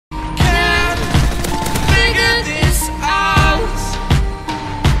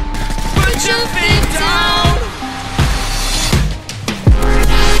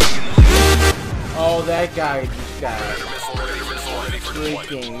that guy just got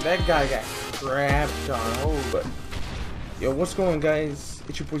freaking. That guy got crapped on. Oh, but yo, what's going on, guys?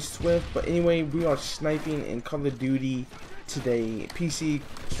 It's your boy Swift. But anyway, we are sniping in Call of Duty today. PC,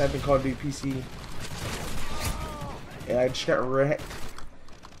 sniping Call of Duty PC. Yeah, I just got wrecked.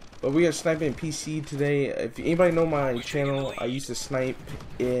 But we are sniping PC today. If anybody know my channel, I used to snipe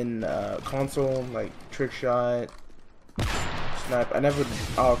in console, like trick shot, snipe. I never.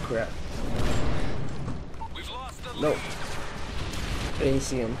 Oh crap! No, I didn't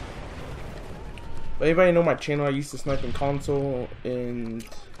see him. But anybody know my channel? I used to snipe in console and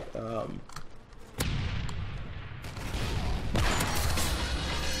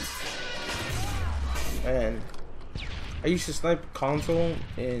and I used to snipe console,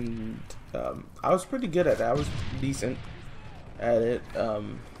 and I was pretty good at it. I was decent at it, but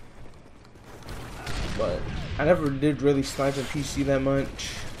I never did really snipe in PC that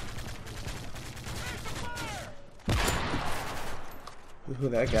much. Who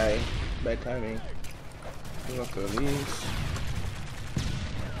that guy? Bad timing. He's off the leaves.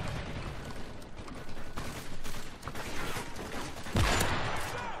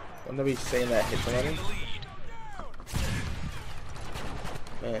 Wouldn't I be saying that hit somebody?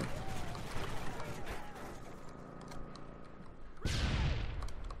 Man.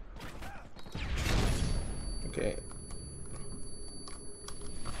 Okay.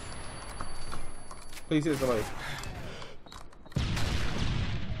 Please hit somebody.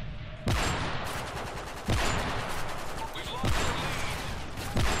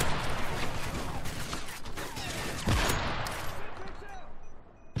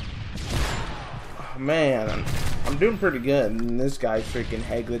 Oh, man, I'm doing pretty good, and this guy's freaking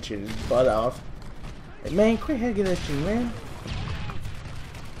head glitching his butt off. Hey, man, quit head glitching, man.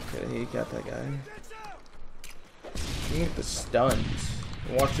 Okay, he got that guy. You get the stuns.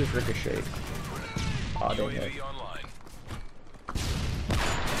 Watch this ricochet. Oh, dang it.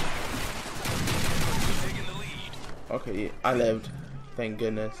 Okay, yeah, I lived. Thank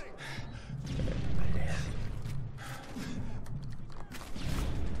goodness.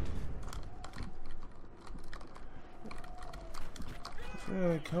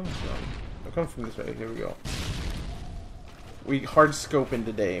 Where did it come from? It comes from this way. Here we go. We hard scoping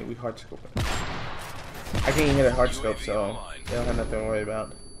today. We hard scoping. I can't even hit a hard scope, so they don't have nothing to worry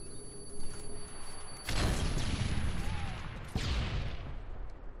about.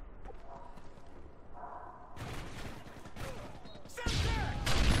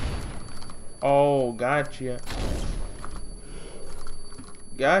 Oh, gotcha.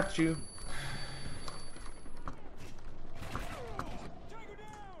 Got you.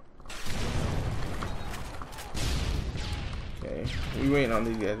 Okay, we waiting on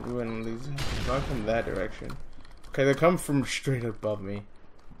these guys. We waiting on these. Not from that direction. Okay, they come from straight above me.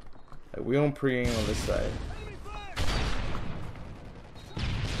 Like, we don't pre-aim on this side.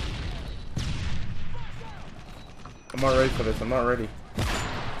 I'm not ready for this. I'm not ready.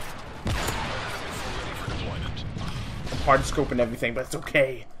 I'm hard scoping everything, but it's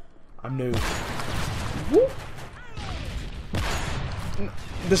okay. I'm new. Woo!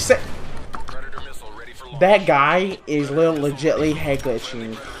 The set. That guy is legitly head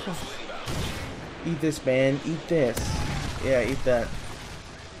glitching. Eat this, man. Eat this. Yeah, eat that.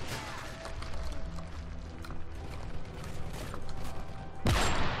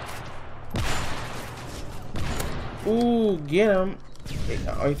 Ooh, get him.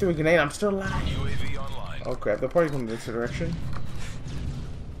 Oh, he threw a grenade. I'm still alive. Oh, crap. The party's coming this direction.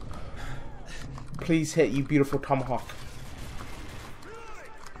 Please hit, you beautiful tomahawk.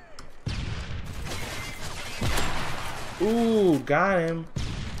 Ooh, got him.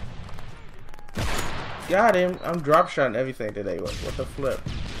 Got him. I'm drop shotting everything today. What the flip?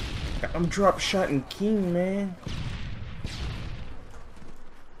 I'm drop shotting King, man.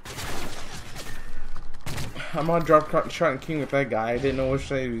 I'm on drop shotting King with that guy. I didn't know which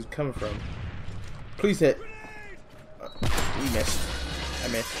side he was coming from. Please hit. We missed. I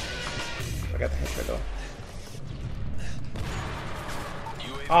missed. I got the headshot though.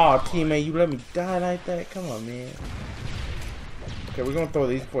 Oh, teammate, you let me die like that? Come on, man. Okay, we're gonna throw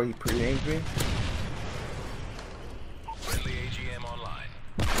these before he pre-aims me.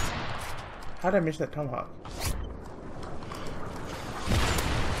 How did I miss that tomahawk?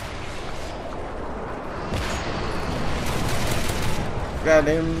 Got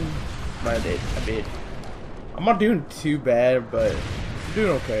him. I did. I'm not doing too bad, but I'm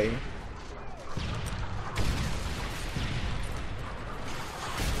doing okay.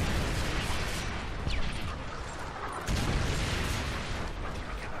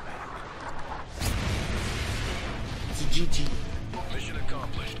 It's a GG. Mission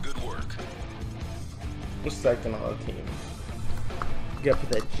accomplished. Good work. We're second on the team. You gotta put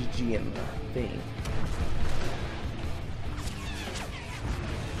that GG in the thing.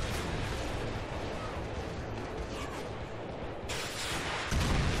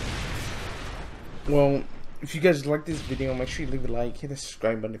 Well, if you guys like this video, make sure you leave a like, hit the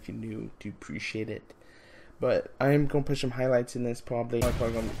subscribe button if you're new. Do appreciate it. But I am gonna put some highlights in this probably.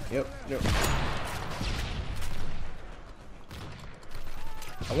 Yep.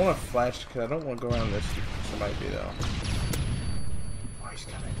 I want to flash because I don't want to go around this. Somebody do though. Oh, he's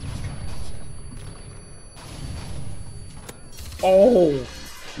coming. Oh,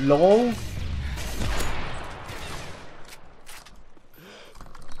 lol.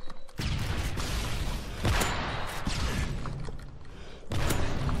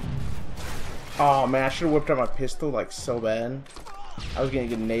 Oh man, I should have whipped out my pistol like so bad. I was gonna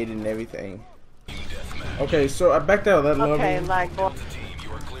get naded and everything. Okay, so I backed out of that lobby.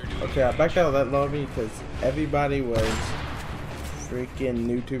 Okay, I backed out of that lobby because everybody was freaking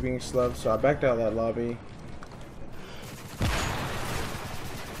YouTubing stuff. So I backed out of that lobby.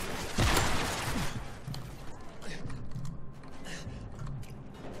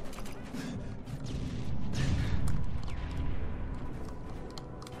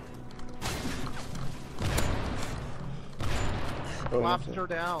 Lobster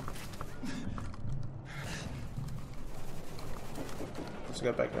down. Let's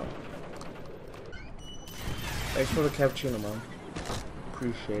get back on. Thanks for the cappuccino, man.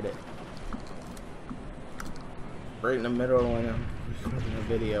 Appreciate it. Right in the middle when I'm recording a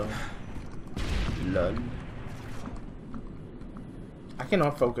video. Lol. I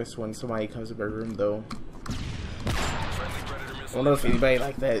cannot focus when somebody comes to my room though. I don't know if anybody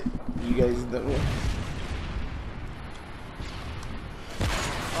like that. You guys know.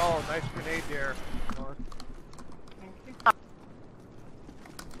 Oh, nice grenade there.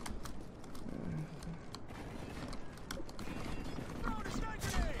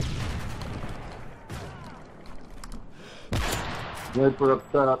 Sniper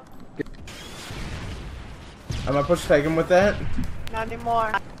up top. Am I supposed to take him with that? Not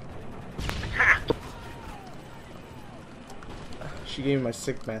anymore. She gave me my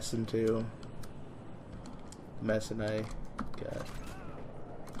sick medicine too. Medicine I got.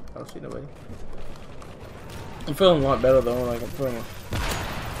 I don't see nobody. I'm feeling a lot better though. Like I'm feeling.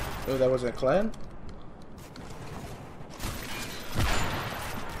 Oh, that wasn't a clan.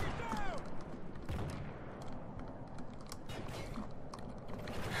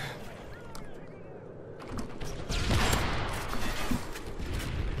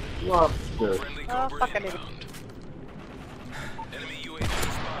 Lobster. Oh, fuck, I need it.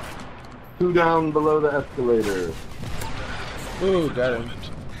 Two down below the escalator. Ooh, got him.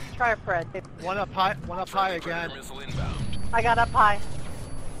 Try a Fred. One up high again. I got up high.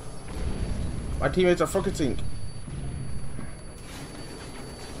 My teammates are focusing.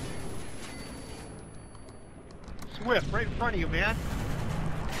 Swift, right in front of you, man.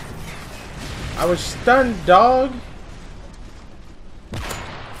 I was stunned, dog.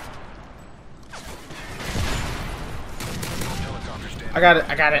 I got it.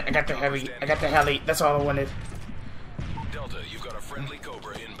 I got the heli. I got the heli. That's all I wanted. Delta, you've got a friendly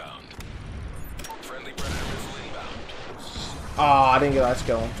Cobra inbound. Friendly Predator missile inbound. Oh, I didn't get that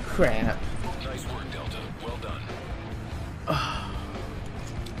skill. Crap. Nice work, Delta. Well done.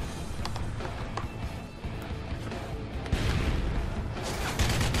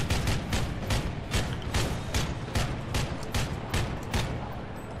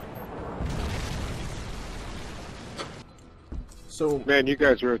 So, man, you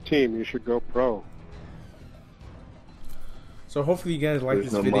guys are a team. You should go pro. So hopefully you guys like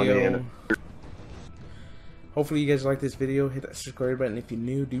this video. Hopefully you guys like this video. Hit that subscribe button if you're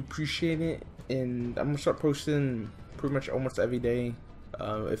new. Do appreciate it. And I'm gonna start posting pretty much almost every day,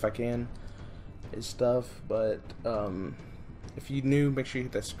 if I can, and stuff. But if you're new, make sure you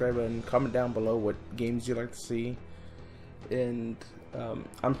hit that subscribe button. Comment down below what games you'd like to see. And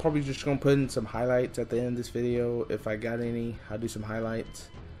I'm probably just gonna put in some highlights at the end of this video. If I got any, I'll do some highlights.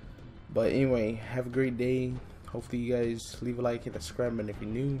 But anyway, have a great day. Hopefully you guys leave a like, hit that subscribe button if you're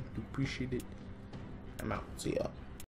new. Do appreciate it. I'm out. See y'all.